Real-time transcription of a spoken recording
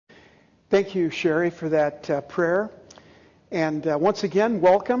Thank you, Sherry, for that prayer. And once again,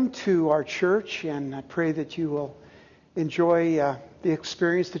 welcome to our church, and I pray that you will enjoy the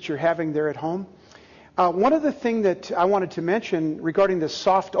experience that you're having there at home. One other thing that I wanted to mention regarding this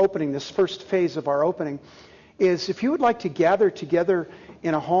soft opening, this first phase of our opening, is if you would like to gather together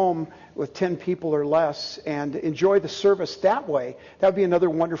in a home with 10 people or less and enjoy the service that way, that would be another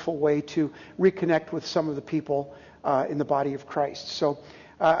wonderful way to reconnect with some of the people in the body of Christ. So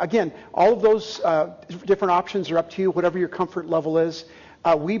again, all of those different options are up to you, whatever your comfort level is.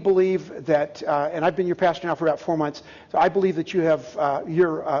 We believe that, and I've been your pastor now for about 4 months, so I believe that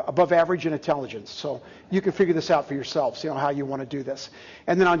you're above average in intelligence. So you can figure this out for yourselves, how you want to do this.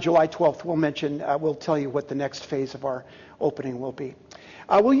 And then on July 12th, we'll tell you what the next phase of our opening will be.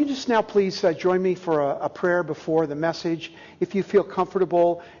 Will you just now please join me for a prayer before the message? If you feel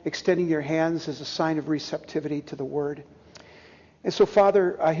comfortable extending your hands as a sign of receptivity to the Word. And so,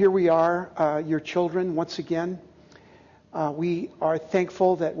 Father, here we are, your children, once again. We are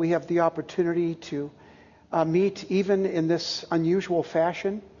thankful that we have the opportunity to meet even in this unusual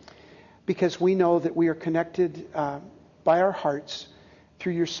fashion, because we know that we are connected by our hearts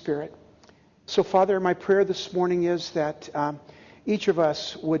through your Spirit. So, Father, my prayer this morning is that each of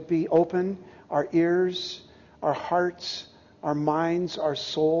us would be open, our ears, our hearts, our minds, our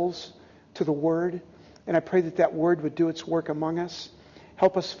souls to the Word. And I pray that that Word would do its work among us.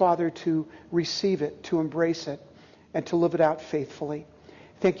 Help us, Father, to receive it, to embrace it, and to live it out faithfully.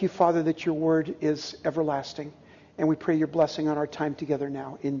 Thank you, Father, that your Word is everlasting. And we pray your blessing on our time together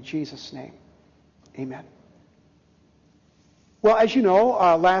now. In Jesus' name, amen. Well, as you know,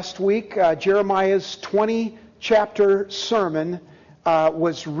 last week, Jeremiah's 20-chapter sermon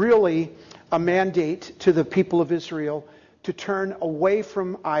was really a mandate to the people of Israel to turn away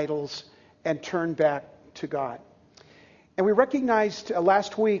from idols and turn back to God. And we recognized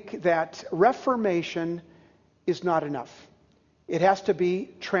last week that reformation is not enough. It has to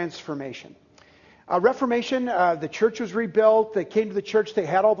be transformation. Reformation, the church was rebuilt. They came to the church. They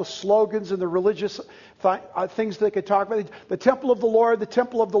had all the slogans and the religious things they could talk about. The temple of the Lord, the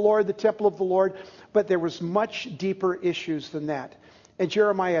temple of the Lord, the temple of the Lord. But there was much deeper issues than that. And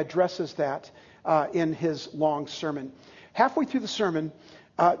Jeremiah addresses that in his long sermon. Halfway through the sermon,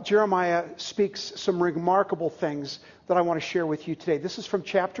 Jeremiah speaks some remarkable things that I want to share with you today. This is from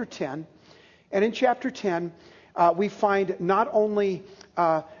chapter 10. And in chapter 10, we find not only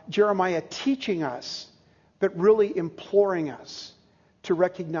Jeremiah teaching us, but really imploring us to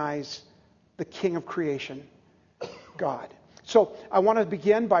recognize the King of creation, God. So I want to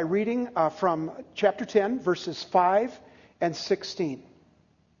begin by reading from chapter 10, verses 5 and 16.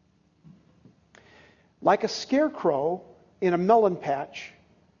 Like a scarecrow in a melon patch,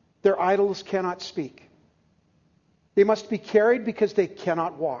 their idols cannot speak. They must be carried because they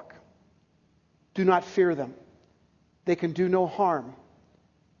cannot walk. Do not fear them. They can do no harm,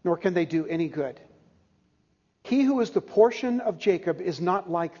 nor can they do any good. He who is the portion of Jacob is not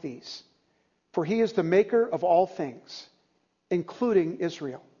like these, for he is the maker of all things, including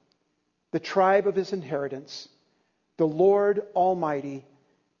Israel, the tribe of his inheritance. The Lord Almighty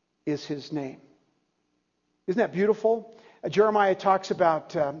is his name. Isn't that beautiful? Jeremiah talks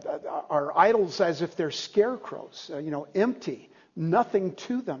about our idols as if they're scarecrows, empty, nothing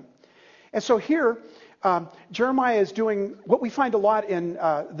to them. And so here, Jeremiah is doing what we find a lot in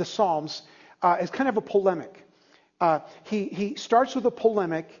the Psalms as kind of a polemic. He starts with a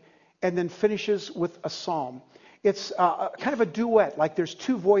polemic and then finishes with a psalm. It's kind of a duet, like there's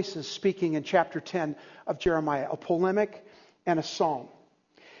two voices speaking in chapter 10 of Jeremiah, a polemic and a psalm.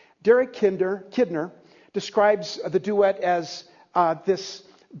 Derek Kidner describes the duet as this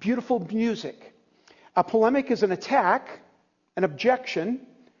beautiful music. A polemic is an attack, an objection,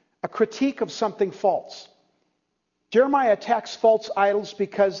 a critique of something false. Jeremiah attacks false idols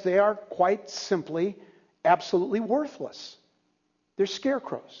because they are quite simply absolutely worthless. They're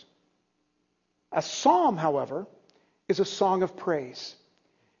scarecrows. A psalm, however, is a song of praise.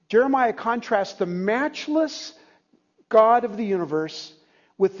 Jeremiah contrasts the matchless God of the universe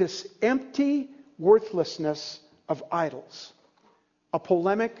with this empty worthlessness of idols. A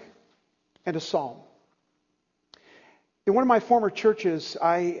polemic and a psalm. In one of my former churches,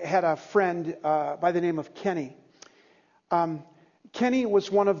 I had a friend by the name of Kenny. Kenny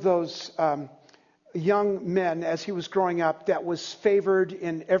was one of those young men, as he was growing up, that was favored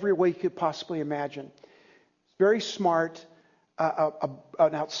in every way you could possibly imagine. Very smart, an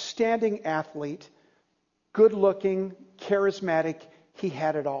outstanding athlete, good-looking, charismatic. He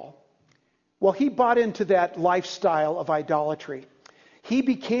had it all. Well, he bought into that lifestyle of idolatry. He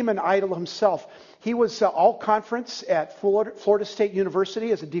became an idol himself. He was all-conference at Florida State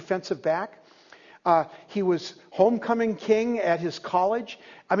University as a defensive back. He was homecoming king at his college.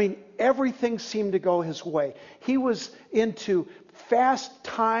 I mean, everything seemed to go his way. He was into fast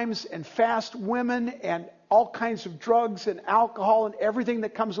times and fast women and all kinds of drugs and alcohol and everything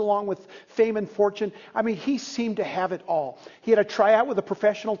that comes along with fame and fortune. I mean, he seemed to have it all. He had a tryout with a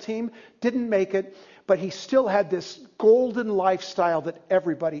professional team, didn't make it, but he still had this golden lifestyle that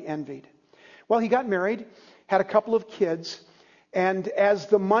everybody envied. Well, he got married, had a couple of kids, and as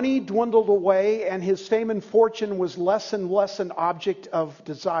the money dwindled away and his fame and fortune was less and less an object of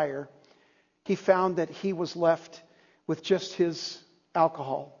desire, he found that he was left with just his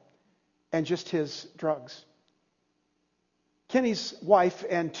alcohol and just his drugs. Kenny's wife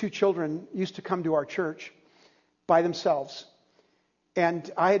and 2 children used to come to our church by themselves. And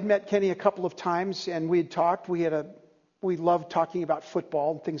I had met Kenny a couple of times and we had talked. We loved talking about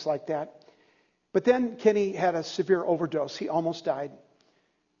football and things like that. But then Kenny had a severe overdose. He almost died.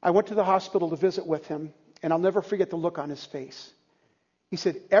 I went to the hospital to visit with him, and I'll never forget the look on his face. He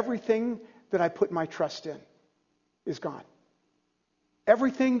said, everything that I put my trust in is gone.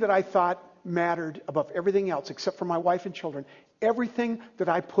 Everything that I thought mattered above everything else, except for my wife and children, everything that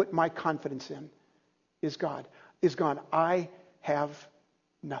I put my confidence in is gone. I have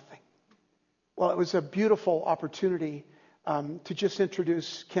nothing. Well, it was a beautiful opportunity to just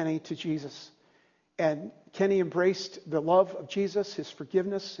introduce Kenny to Jesus. And Kenny embraced the love of Jesus, his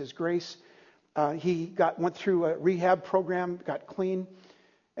forgiveness, his grace. He went through a rehab program, got clean,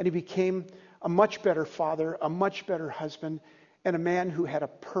 and he became a much better father, a much better husband, and a man who had a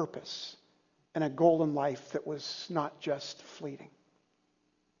purpose and a goal in life that was not just fleeting.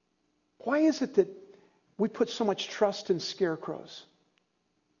 Why is it that we put so much trust in scarecrows?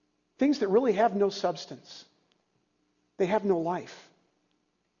 Things that really have no substance. They have no life.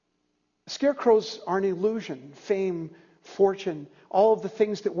 Scarecrows are an illusion, fame, fortune, all of the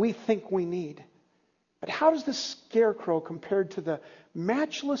things that we think we need. But how does the scarecrow compare to the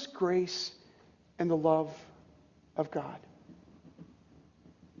matchless grace and the love of God?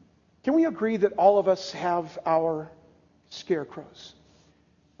 Can we agree that all of us have our scarecrows?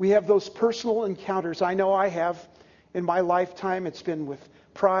 We have those personal encounters. I know I have in my lifetime. It's been with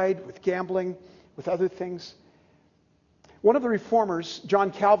pride, with gambling, with other things. One of the reformers,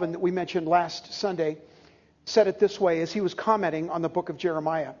 John Calvin, that we mentioned last Sunday, said it this way as he was commenting on the book of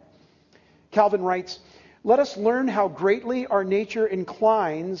Jeremiah. Calvin writes, "Let us learn how greatly our nature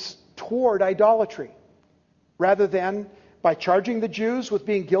inclines toward idolatry, rather than by charging the Jews with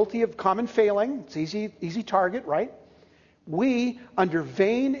being guilty of common failing." It's easy target, right? "We, under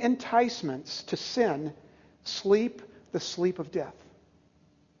vain enticements to sin, sleep the sleep of death."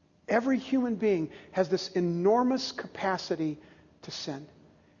 Every human being has this enormous capacity to sin.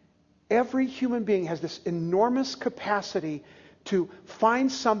 Every human being has this enormous capacity to find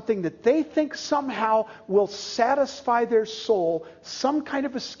something that they think somehow will satisfy their soul, some kind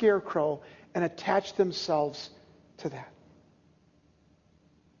of a scarecrow, and attach themselves to that.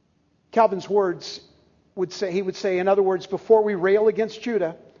 Calvin's words would say, in other words, before we rail against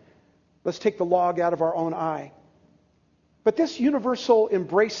Judah, let's take the log out of our own eye. But this universal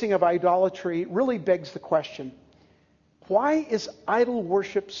embracing of idolatry really begs the question, why is idol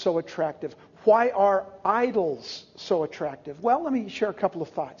worship so attractive? Why are idols so attractive? Well, let me share a couple of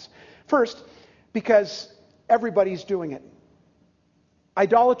thoughts. First, because everybody's doing it.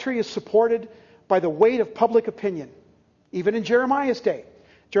 Idolatry is supported by the weight of public opinion, even in Jeremiah's day.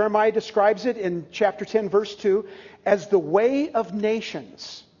 Jeremiah describes it in chapter 10, verse 2, as the way of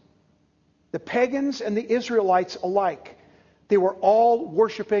nations. The pagans and the Israelites alike, they were all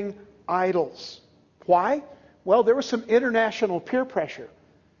worshiping idols. Why? Well, there was some international peer pressure.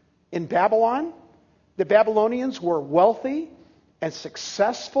 In Babylon, the Babylonians were wealthy and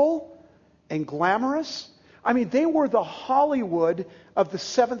successful and glamorous. I mean, they were the Hollywood of the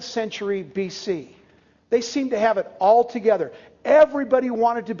 7th century BC. They seemed to have it all together. Everybody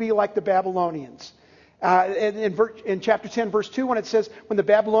wanted to be like the Babylonians. In chapter 10, verse 2, when it says, when the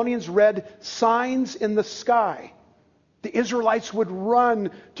Babylonians read signs in the sky, the Israelites would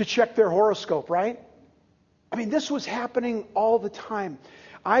run to check their horoscope, right? I mean, this was happening all the time.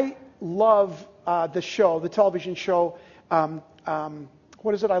 I love the television show.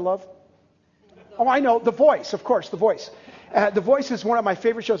 What is it I love? Oh, I know, The Voice, of course, The Voice. The Voice is one of my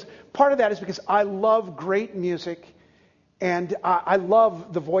favorite shows. Part of that is because I love great music, and I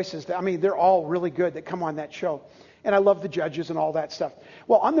love the voices. I mean, they're all really good that come on that show. And I love the judges and all that stuff.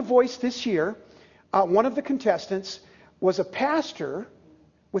 Well, on The Voice this year, one of the contestants was a pastor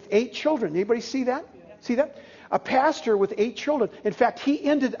with 8 children. Anybody see that? Yeah. See that? a pastor with 8 children. In fact, he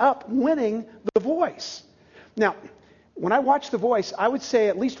ended up winning The Voice. Now, when I watch The Voice, I would say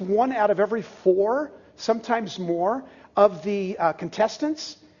at least 1 out of every 4, sometimes more, of the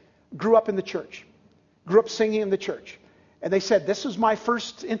contestants grew up in the church, grew up singing in the church. And they said, this was my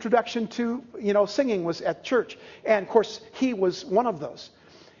first introduction to, singing was at church. And of course, he was one of those.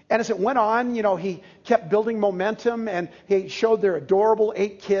 And as it went on, he kept building momentum, and he showed their adorable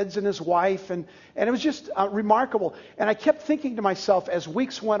 8 kids and his wife, and it was just remarkable. And I kept thinking to myself as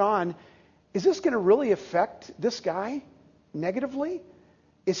weeks went on, is this going to really affect this guy negatively?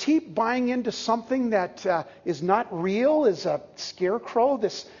 Is he buying into something that is not real? Is a Scarecrow,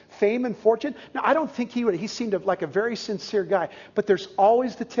 this fame and fortune? Now, I don't think he would. He seemed like a very sincere guy. But there's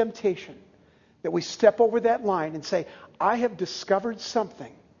always the temptation that we step over that line and say, I have discovered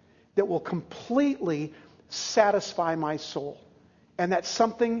something that will completely satisfy my soul. And that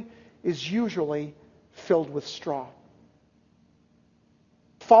something is usually filled with straw.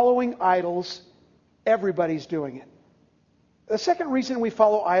 Following idols, everybody's doing it. The second reason we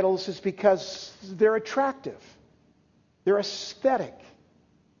follow idols is because they're attractive. They're aesthetic.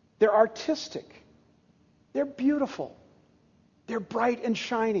 They're artistic. They're beautiful. They're bright and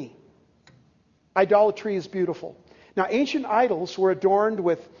shiny. Idolatry is beautiful. Now, ancient idols were adorned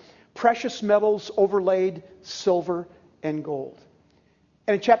with precious metals overlaid silver and gold.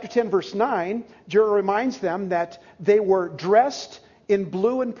 And in chapter 10, verse 9, Jeremiah reminds them that they were dressed in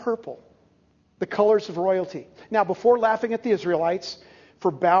blue and purple, the colors of royalty. Now, before laughing at the Israelites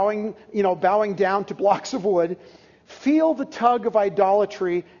for bowing down to blocks of wood, feel the tug of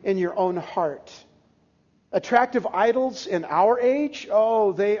idolatry in your own heart. Attractive idols in our age,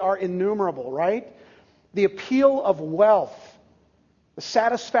 they are innumerable, right? The appeal of wealth, the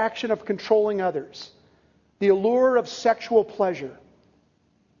satisfaction of controlling others, the allure of sexual pleasure,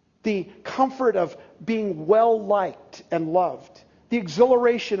 the comfort of being well-liked and loved, the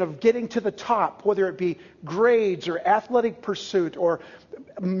exhilaration of getting to the top, whether it be grades or athletic pursuit or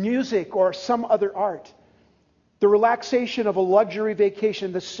music or some other art, the relaxation of a luxury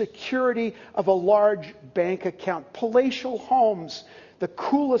vacation, the security of a large bank account, palatial homes, the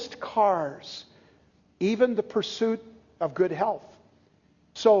coolest cars, even the pursuit of good health.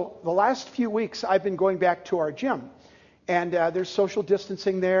 So the last few weeks I've been going back to our gym, and there's social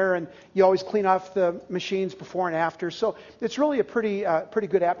distancing there, and you always clean off the machines before and after. So it's really a pretty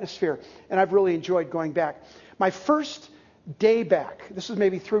good atmosphere, and I've really enjoyed going back. My first day back, this was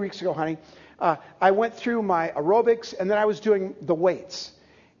maybe 3 weeks ago, honey, I went through my aerobics, and then I was doing the weights.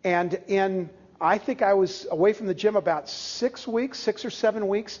 And I think I was away from the gym about 6 or 7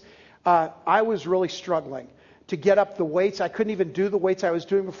 weeks. I was really struggling to get up the weights. I couldn't even do the weights I was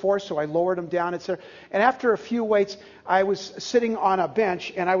doing before, so I lowered them down, etc. And after a few weights, I was sitting on a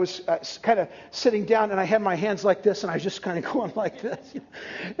bench, and I was kind of sitting down, and I had my hands like this, and I was just kind of going like this.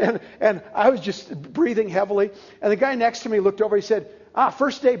 And I was just breathing heavily. And the guy next to me looked over, he said,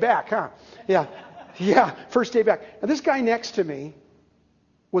 first day back, huh? Yeah, first day back. And this guy next to me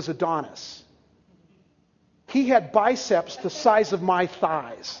was Adonis. He had biceps the size of my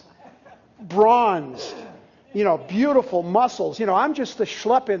thighs. Bronzed. Beautiful muscles. I'm just the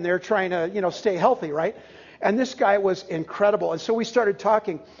schlep in there trying to, stay healthy, right? And this guy was incredible. And so we started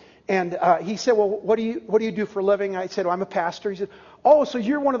talking, and he said, well, what do you do for a living? I said, well, I'm a pastor. He said, oh, so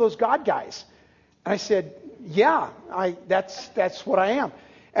you're one of those God guys. And I said, yeah, that's what I am.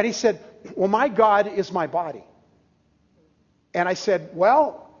 And he said, well, my God is my body. And I said,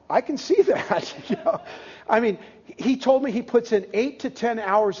 well, I can see that. He told me he puts in 8 to 10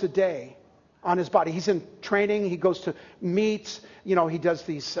 hours a day on his body. He's in training. He goes to meets. He does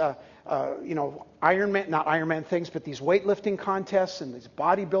these, Ironman, not Ironman things, but these weightlifting contests and these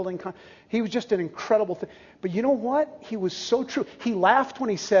bodybuilding. He was just an incredible thing. But you know what? He was so true. He laughed when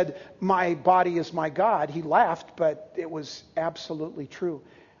he said, my body is my God. He laughed, but it was absolutely true.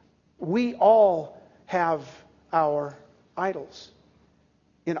 We all have our idols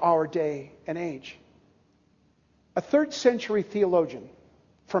in our day and age. A 3rd century theologian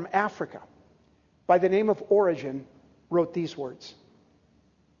from Africa by the name of Origen wrote these words.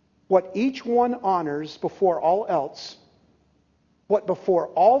 What each one honors before all else, what before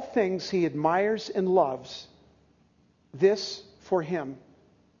all things he admires and loves, this for him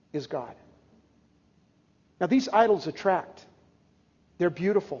is God. Now these idols attract. They're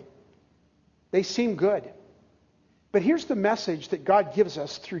beautiful. They seem good. But here's the message that God gives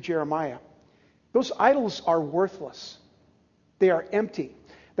us through Jeremiah. Those idols are worthless. They are empty.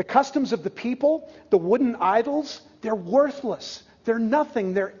 The customs of the people, the wooden idols, they're worthless. They're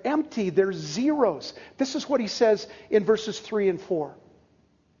nothing. They're empty. They're zeros. This is what he says in verses 3 and 4.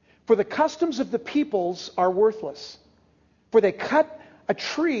 For the customs of the peoples are worthless. For they cut a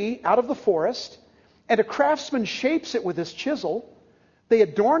tree out of the forest, and a craftsman shapes it with his chisel. They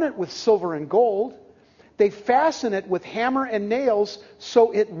adorn it with silver and gold. They fasten it with hammer and nails,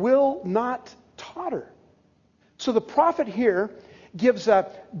 so it will not totter. So the prophet here gives a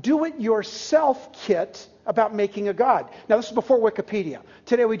do-it-yourself kit about making a god. Now, this is before Wikipedia.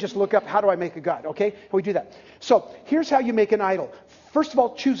 Today we just look up, how do I make a god, okay? We do that. So here's how you make an idol. First of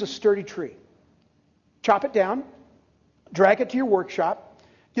all, choose a sturdy tree. Chop it down. Drag it to your workshop.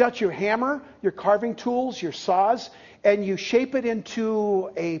 Get out your hammer, your carving tools, your saws, and you shape it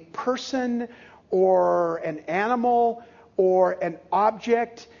into a person or an animal or an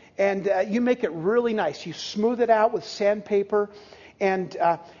object, and you make it really nice. You smooth it out with sandpaper, and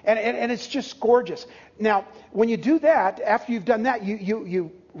it's just gorgeous. Now, when you do that, after you've done that,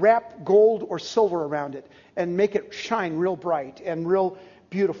 you wrap gold or silver around it and make it shine real bright and real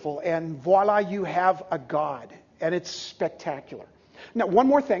beautiful, and voila, you have a god, and it's spectacular. Now, one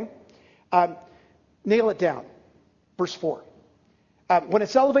more thing. Nail it down. Verse 4. When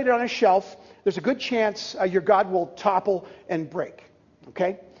it's elevated on a shelf, there's a good chance your god will topple and break.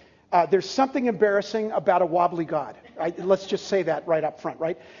 Okay? There's something embarrassing about a wobbly god. Let's just say that right up front,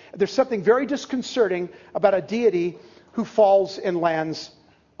 right? There's something very disconcerting about a deity who falls and lands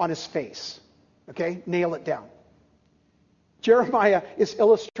on his face. Okay? Nail it down. Jeremiah is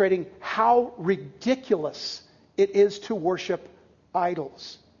illustrating how ridiculous it is to worship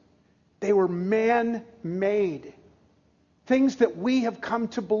idols. They were man-made. Things that we have come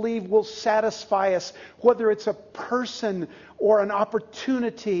to believe will satisfy us, whether it's a person or an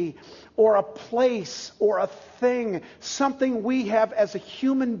opportunity or a place or a thing, something we have as a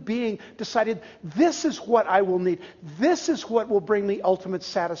human being decided, this is what I will need. This is what will bring me ultimate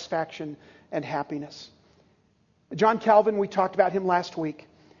satisfaction and happiness. John Calvin, we talked about him last week,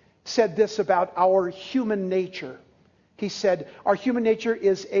 said this about our human nature. He said, our human nature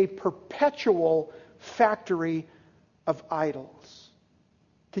is a perpetual factory of idols.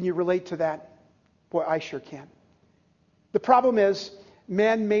 Can you relate to that? Boy, I sure can. The problem is,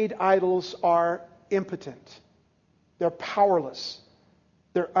 man-made idols are impotent. They're powerless.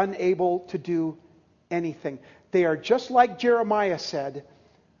 They're unable to do anything. They are just like Jeremiah said,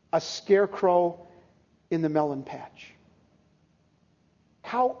 a scarecrow in the melon patch.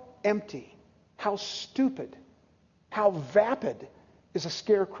 How empty, how stupid, how vapid is a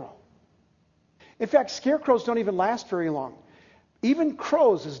scarecrow. In fact, scarecrows don't even last very long. Even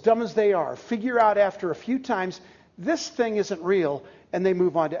crows, as dumb as they are, figure out after a few times, this thing isn't real, and they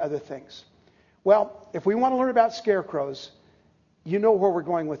move on to other things. Well, if we want to learn about scarecrows, you know where we're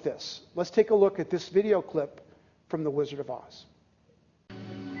going with this. Let's take a look at this video clip from The Wizard of Oz.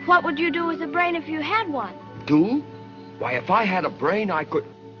 What would you do with a brain if you had one? Do? Why, if I had a brain, I could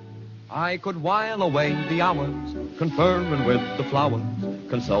while away the hours, conferring with the flowers,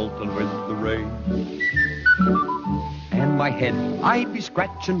 consulting with the rain. And my head I'd be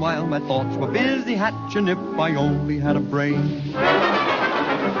scratching while my thoughts were busy hatching if I only had a brain.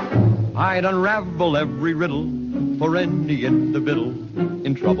 I'd unravel every riddle for any individual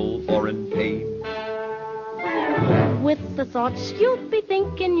in trouble or in pain. With the thoughts you'd be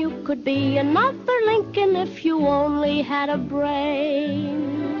thinking you could be another Lincoln if you only had a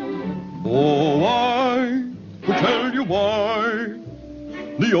brain. Oh, I could tell you why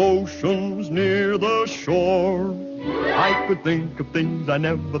the ocean's near the shore. I could think of things I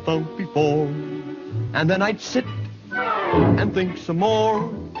never thought before, and then I'd sit and think some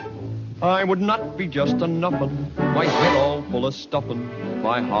more. I would not be just a nuffin', my head all full of stuffin',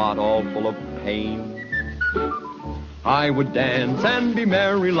 my heart all full of pain. I would dance and be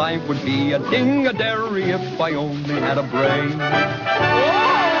merry, life would be a ding-a-dairy if I only had a brain.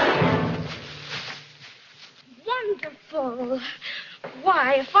 Wonderful.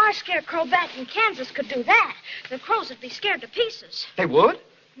 Why, if our scarecrow back in Kansas could do that, the crows would be scared to pieces. They would?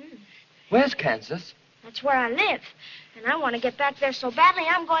 Where's Kansas? That's where I live. And I want to get back there so badly,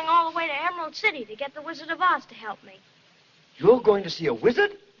 I'm going all the way to Emerald City to get the Wizard of Oz to help me. You're going to see a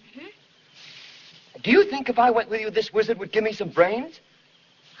wizard? Do you think if I went with you, this wizard would give me some brains?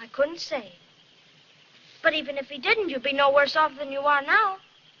 I couldn't say. But even if he didn't, you'd be no worse off than you are now.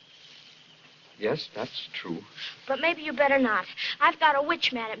 Yes, that's true. But maybe you better not. I've got a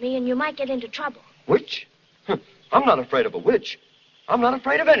witch mad at me, and you might get into trouble. Witch? I'm not afraid of a witch. I'm not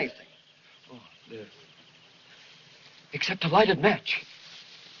afraid of anything. Oh, there. Except a lighted match.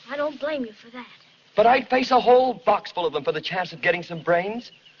 I don't blame you for that. But I'd face a whole box full of them for the chance of getting some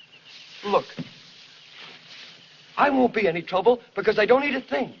brains. Look. I won't be any trouble because I don't need a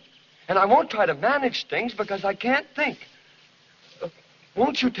thing. And I won't try to manage things because I can't think.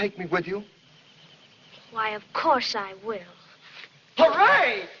 Won't you take me with you? Why, of course I will.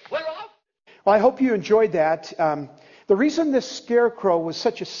 Hooray! We're off! Well, I hope you enjoyed that. The reason this Scarecrow was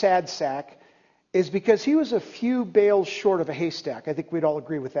such a sad sack is because he was a few bales short of a haystack. I think we'd all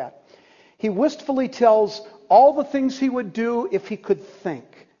agree with that. He wistfully tells all the things he would do if he could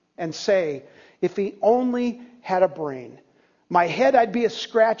think and say, if he only had a brain. My head I'd be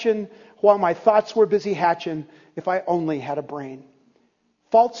a-scratching while my thoughts were busy hatching if I only had a brain.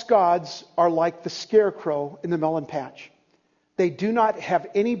 False gods are like the Scarecrow in the melon patch. They do not have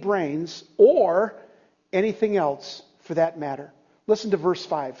any brains or anything else for that matter. Listen to verse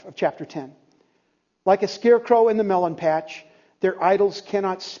 5 of chapter 10. Like a scarecrow in the melon patch, their idols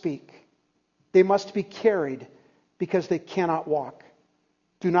cannot speak. They must be carried because they cannot walk.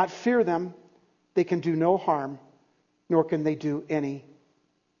 Do not fear them. They can do no harm, nor can they do any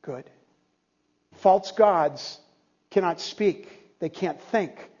good. False gods cannot speak. They can't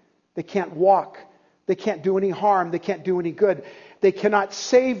think. They can't walk. They can't do any harm. They can't do any good. They cannot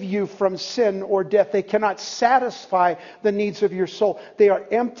save you from sin or death. They cannot satisfy the needs of your soul. They are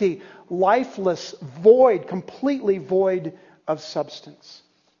empty, lifeless, void, completely void of substance.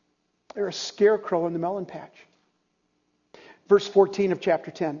 They're a scarecrow in the melon patch. Verse 14 of chapter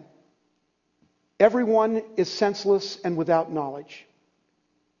 10. Everyone is senseless and without knowledge.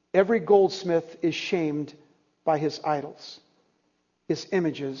 Every goldsmith is shamed by his idols. His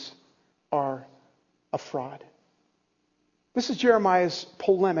images are a fraud. This is Jeremiah's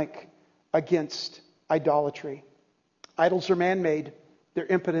polemic against idolatry. Idols are man-made. They're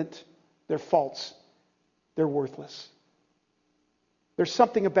impotent. They're false. They're worthless. There's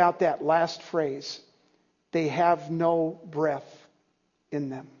something about that last phrase. They have no breath in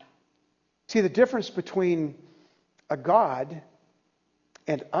them. See, the difference between a God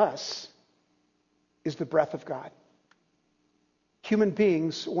and us is the breath of God. Human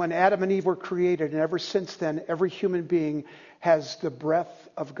beings, when Adam and Eve were created, and ever since then, every human being has the breath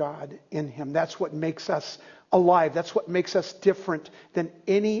of God in him. That's what makes us alive. That's what makes us different than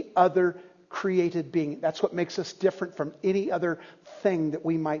any other created being. That's what makes us different from any other thing that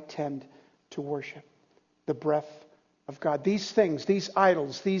we might tend to worship. The breath of God. These things, these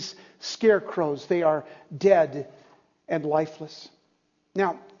idols, these scarecrows, they are dead and lifeless.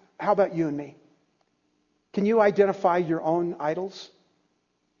 Now, how about you and me? Can you identify your own idols?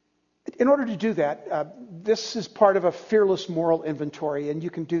 In order to do that, this is part of a fearless moral inventory, and you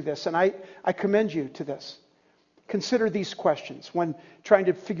can do this. And I commend you to this. Consider these questions when trying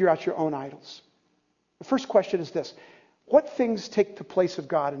to figure out your own idols. The first question is this. What things take the place of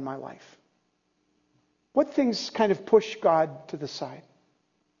God in my life? What things kind of push God to the side?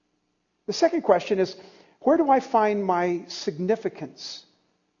 The second question is, where do I find my significance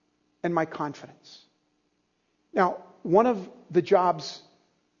and my confidence? Now, one of the jobs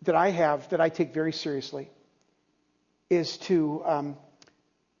that I have that I take very seriously is to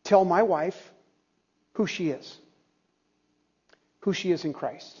tell my wife who she is in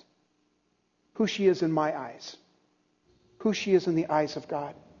Christ, who she is in my eyes, who she is in the eyes of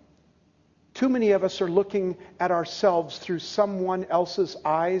God. Too many of us are looking at ourselves through someone else's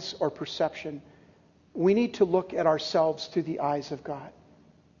eyes or perception. We need to look at ourselves through the eyes of God.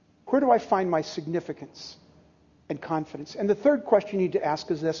 Where do I find my significance and confidence? And the third question you need to ask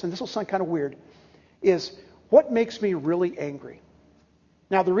is this, and this will sound kind of weird, is what makes me really angry?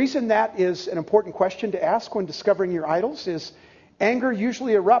 Now, the reason that is an important question to ask when discovering your idols is anger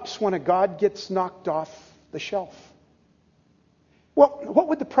usually erupts when a god gets knocked off the shelf. Well, what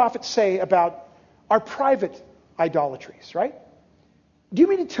would the prophet say about our private idolatries, right? Do you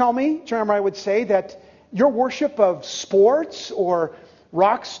mean to tell me, Jeremiah would say, that your worship of sports or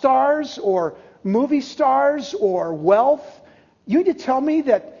rock stars or movie stars or wealth, you need to tell me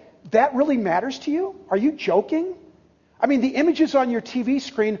that that really matters to you? Are you joking? I mean, the images on your TV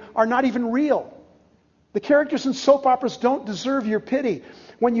screen are not even real. The characters in soap operas don't deserve your pity.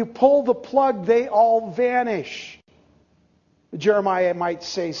 When you pull the plug, they all vanish. Jeremiah might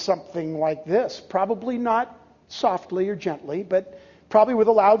say something like this, probably not softly or gently, but probably with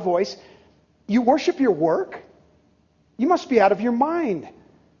a loud voice. You worship your work? You must be out of your mind.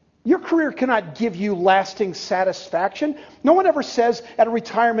 Your career cannot give you lasting satisfaction. No one ever says at a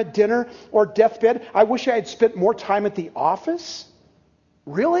retirement dinner or deathbed, I wish I had spent more time at the office.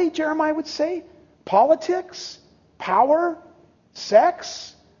 Really, Jeremiah would say? Politics? Power?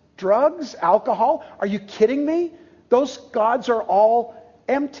 Sex? Drugs? Alcohol? Are you kidding me? Those gods are all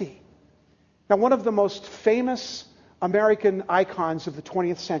empty. Now, one of the most famous American icons of the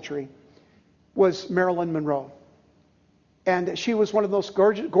 20th century was Marilyn Monroe. And she was one of those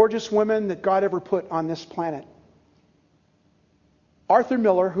gorgeous women that God ever put on this planet. Arthur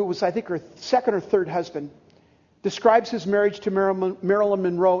Miller, who was, I think, her second or third husband, describes his marriage to Marilyn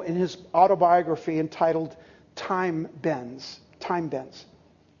Monroe in his autobiography entitled Time Bends. Time Bends.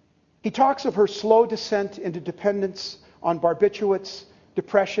 He talks of her slow descent into dependence on barbiturates,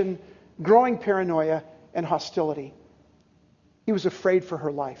 depression, growing paranoia, and hostility. He was afraid for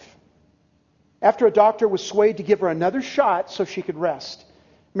her life. After a doctor was swayed to give her another shot so she could rest,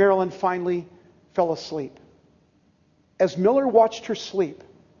 Marilyn finally fell asleep. As Miller watched her sleep,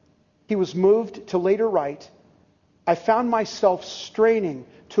 he was moved to later write, "I found myself straining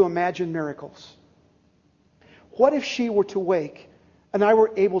to imagine miracles. What if she were to wake and I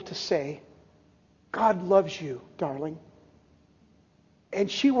were able to say, 'God loves you, darling,' and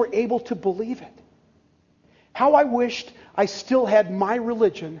she were able to believe it? How I wished I still had my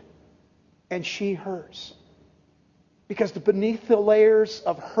religion and she hers." Because beneath the layers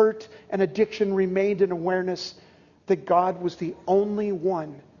of hurt and addiction remained an awareness that God was the only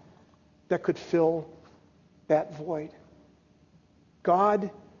one that could fill that void. God,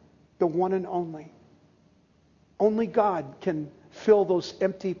 the one and only. Only God can fill those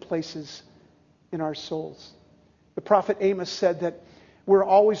empty places in our souls. The prophet Amos said that we're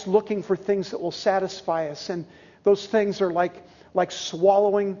always looking for things that will satisfy us, and those things are like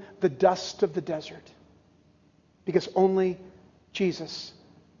swallowing the dust of the desert, because only Jesus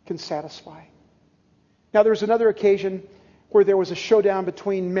can satisfy. Now, there's another occasion where there was a showdown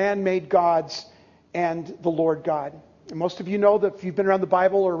between man-made gods and the Lord God. And most of you know that if you've been around the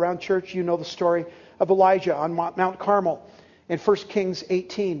Bible or around church, you know the story of Elijah on Mount Carmel in 1 Kings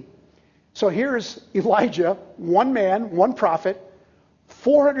 18. So here's Elijah, one man, one prophet,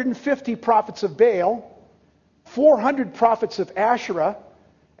 450 prophets of Baal, 400 prophets of Asherah,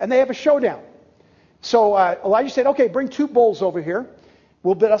 and they have a showdown. So Elijah said, "Okay, bring 2 bulls over here.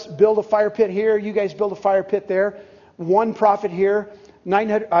 We'll build a fire pit here. You guys build a fire pit there. One prophet here.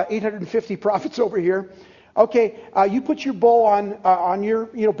 850 prophets over here. Okay, you put your bull on your,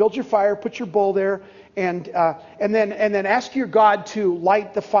 build your fire. Put your bull there, and then ask your God to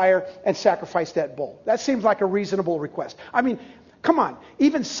light the fire and sacrifice that bull." That seems like a reasonable request. I mean, come on,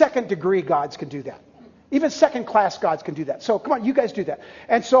 even second-degree gods can do that. Even second-class gods can do that. So come on, you guys do that.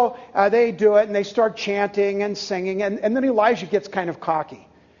 And so they do it, and they start chanting and singing. And then Elijah gets kind of cocky,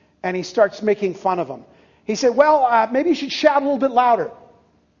 and he starts making fun of them. He said, "Well, maybe you should shout a little bit louder.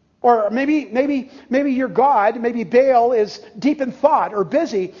 Or maybe your God, maybe Baal, is deep in thought or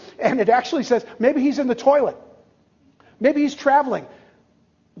busy." And it actually says, maybe he's in the toilet. Maybe he's traveling.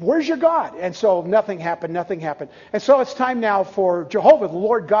 Where's your God? And so nothing happened. And so it's time now for Jehovah, the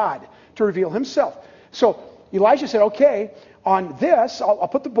Lord God, to reveal himself. So Elijah said, "Okay, on this, I'll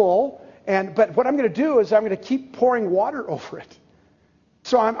put the bull, but what I'm going to do is I'm going to keep pouring water over it.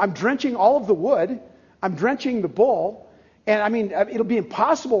 So I'm drenching all of the wood. I'm drenching the bull. And I mean, it'll be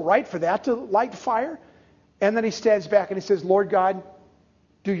impossible, right, for that to light fire?" And then he stands back and he says, "Lord God,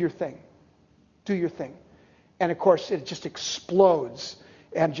 do your thing. Do your thing." And of course, it just explodes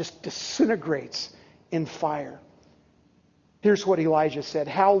and just disintegrates in fire. Here's what Elijah said: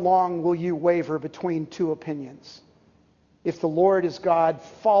 "How long will you waver between 2 opinions? If the Lord is God,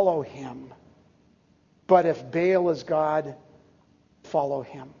 follow him. But if Baal is God, follow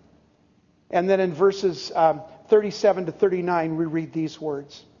him." And then in verses 37 to 39, we read these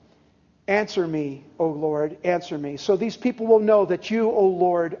words: "Answer me, O Lord, answer me, so these people will know that you, O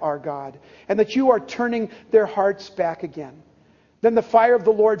Lord, are God, and that you are turning their hearts back again." Then the fire of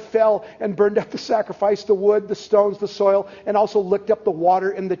the Lord fell and burned up the sacrifice, the wood, the stones, the soil, and also licked up the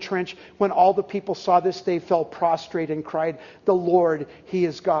water in the trench. When all the people saw this, they fell prostrate and cried, "The Lord, he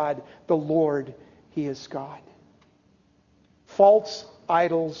is God. The Lord, he is God." False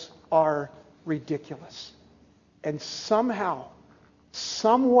idols are ridiculous. And somehow,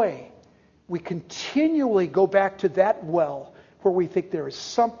 some way, we continually go back to that well where we think there is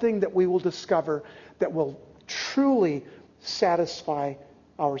something that we will discover that will truly satisfy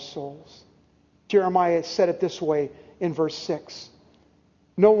our souls. Jeremiah said it this way in verse 6.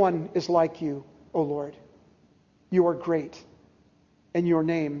 "No one is like you, O Lord. You are great, and your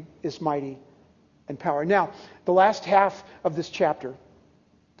name is mighty and power." Now, the last half of this chapter,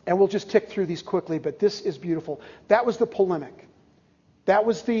 and we'll just tick through these quickly, but this is beautiful. That was the polemic. That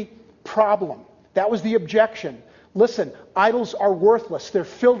was the problem. That was the objection. Listen, idols are worthless. They're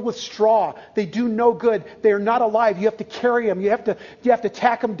filled with straw. They do no good. They are not alive. You have to carry them. You have to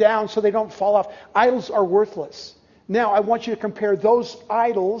tack them down so they don't fall off. Idols are worthless. Now, I want you to compare those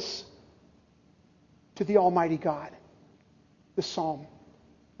idols to the Almighty God. The Psalm.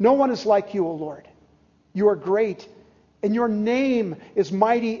 "No one is like you, O Lord. You are great, and your name is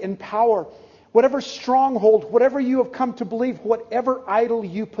mighty in power. Whatever stronghold, whatever you have come to believe, whatever idol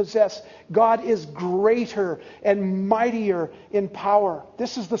you possess, God is greater and mightier in power.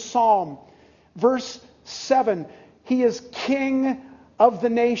 This is the Psalm. Verse 7, He is King of the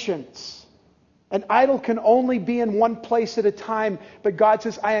nations. An idol can only be in one place at a time, but God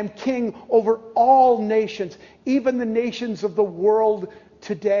says, I am king over all nations, even the nations of the world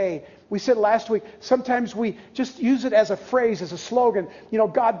today. We said last week, sometimes we just use it as a phrase, as a slogan,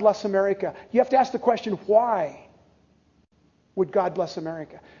 God bless America. You have to ask the question, why would God bless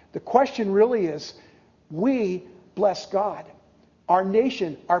America? The question really is, we bless God. Our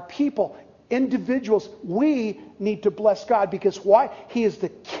nation, our people, individuals, we need to bless God because why? He is the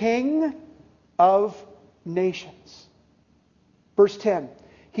King of nations. Verse 10,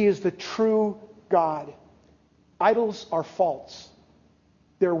 He is the true God. Idols are false.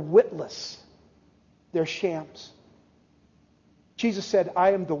 They're witless. They're shams. Jesus said,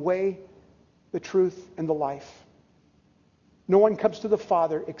 I am the way, the truth, and the life. No one comes to the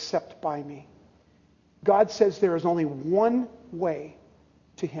Father except by me. God says there is only one way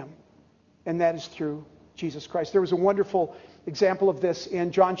to Him, and that is through Jesus Christ. There was a wonderful example of this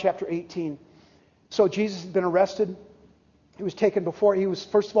in John chapter 18. So Jesus had been arrested. He was taken before. He was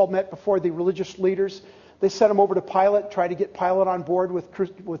first of all met before the religious leaders. They sent him over to Pilate, tried to get Pilate on board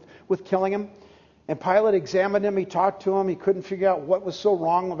with killing him. And Pilate examined him. He talked to him. He couldn't figure out what was so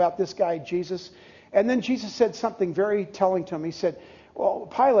wrong about this guy, Jesus. And then Jesus said something very telling to him. He said, well,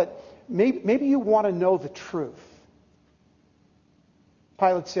 Pilate, maybe you want to know the truth.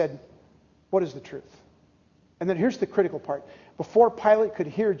 Pilate said, what is the truth? And then here's the critical part. Before Pilate could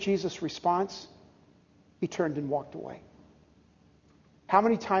hear Jesus' response, he turned and walked away. How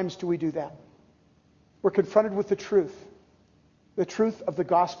many times do we do that? We're confronted with the truth of the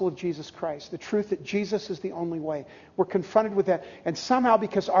gospel of Jesus Christ, the truth that Jesus is the only way. We're confronted with that. And somehow,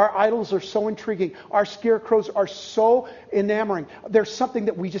 because our idols are so intriguing, our scarecrows are so enamoring, there's something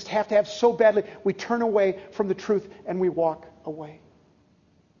that we just have to have so badly, we turn away from the truth and we walk away.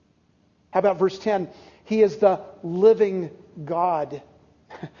 How about verse 10? He is the living God.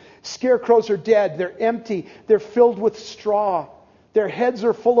 Scarecrows are dead. They're empty. They're filled with straw. Their heads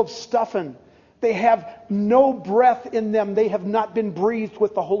are full of stuffing. They have no breath in them. They have not been breathed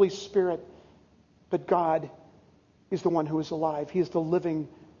with the Holy Spirit. But God is the one who is alive. He is the living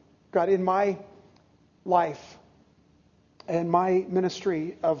God. In my life and my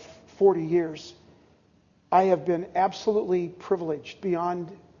ministry of 40 years, I have been absolutely privileged, beyond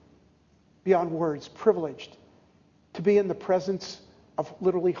words, privileged to be in the presence of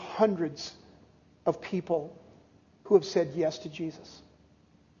literally hundreds of people who have said yes to Jesus,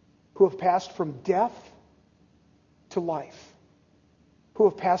 who have passed from death to life, who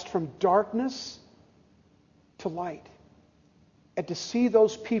have passed from darkness to light. And to see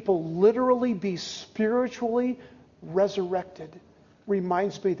those people literally be spiritually resurrected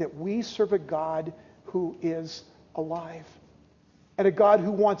reminds me that we serve a God who is alive, and a God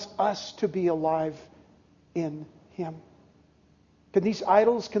who wants us to be alive in Him. Can these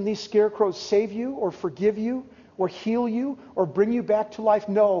idols, can these scarecrows save you or forgive you or heal you or bring you back to life?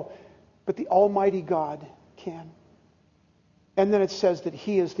 No, but the Almighty God can. And then it says that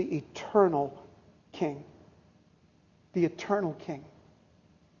He is the eternal King. The eternal King.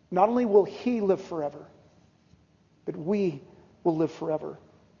 Not only will He live forever, but we will live forever.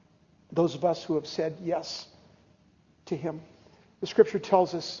 Those of us who have said yes to Him. The Scripture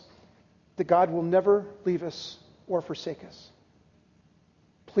tells us that God will never leave us or forsake us.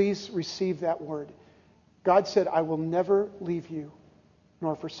 Please receive that word. God said, I will never leave you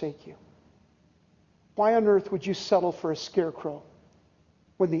nor forsake you. Why on earth would you settle for a scarecrow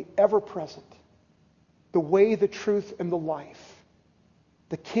when the ever-present, the way, the truth, and the life,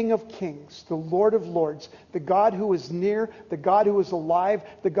 the King of Kings, the Lord of Lords, the God who is near, the God who is alive,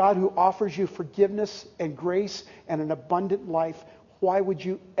 the God who offers you forgiveness and grace and an abundant life, why would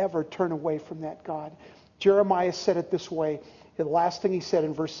you ever turn away from that God? Jeremiah said it this way. The last thing he said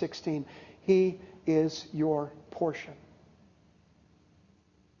in verse 16, He is your portion.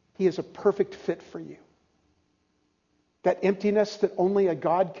 He is a perfect fit for you. That emptiness that only a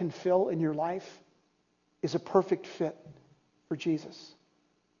God can fill in your life is a perfect fit for Jesus.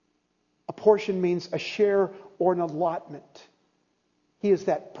 A portion means a share or an allotment. He is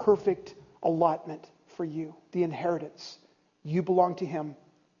that perfect allotment for you, the inheritance. You belong to Him.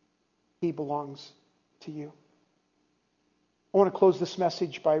 He belongs to you. I want to close this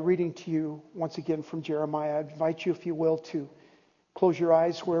message by reading to you once again from Jeremiah. I invite you, if you will, to close your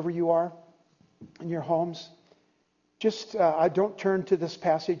eyes wherever you are in your homes. Just, I don't turn to this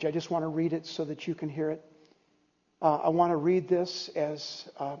passage. I just want to read it so that you can hear it. I want to read this as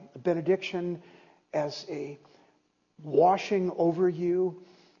a benediction, as a washing over you,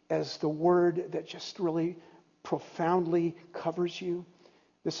 as the word that just really profoundly covers you.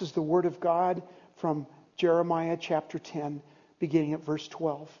 This is the word of God from Jeremiah chapter 10, beginning at verse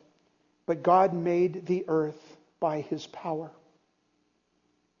 12. But God made the earth by his power,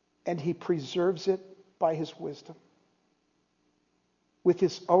 and he preserves it by his wisdom. With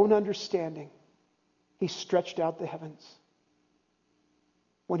his own understanding, he stretched out the heavens.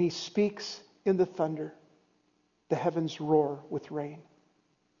 When he speaks in the thunder, the heavens roar with rain.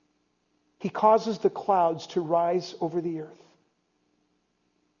 He causes the clouds to rise over the earth.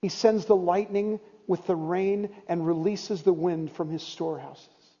 He sends the lightning with the rain and releases the wind from his storehouses.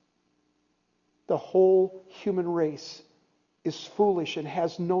 The whole human race is foolish and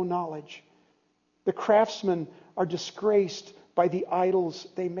has no knowledge. The craftsmen are disgraced by the idols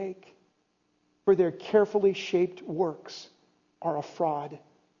they make, for their carefully shaped works are a fraud.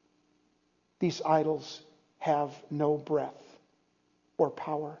 These idols have no breath or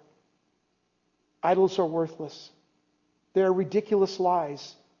power. Idols are worthless. They are ridiculous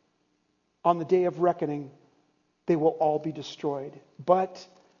lies. On the day of reckoning, they will all be destroyed. But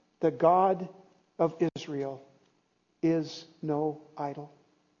the God of Israel is no idol.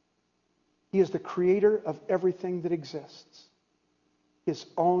 He is the creator of everything that exists. His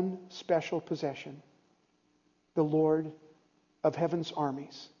own special possession. The Lord of heaven's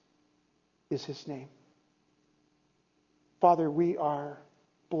armies is his name. Father, we are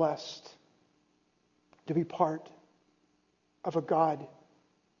blessed to be part of a God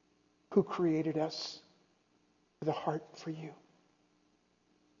who created us with a heart for you.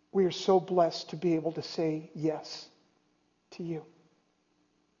 We are so blessed to be able to say yes to you.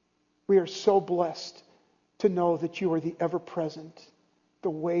 We are so blessed to know that you are the ever-present, the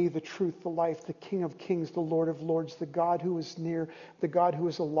way, the truth, the life, the King of kings, the Lord of lords, the God who is near, the God who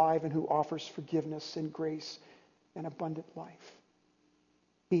is alive and who offers forgiveness and grace and abundant life.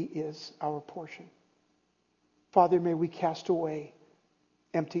 He is our portion. Father, may we cast away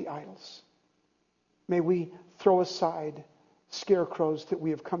empty idols. May we throw aside scarecrows that we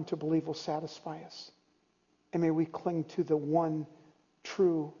have come to believe will satisfy us. And may we cling to the one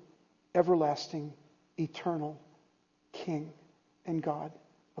true, everlasting, eternal King and God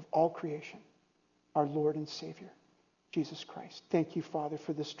of all creation, our Lord and Savior, Jesus Christ. Thank you, Father,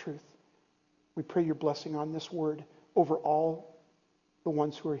 for this truth. We pray your blessing on this word over all the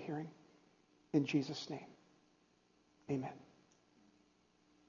ones who are hearing. In Jesus' name, amen.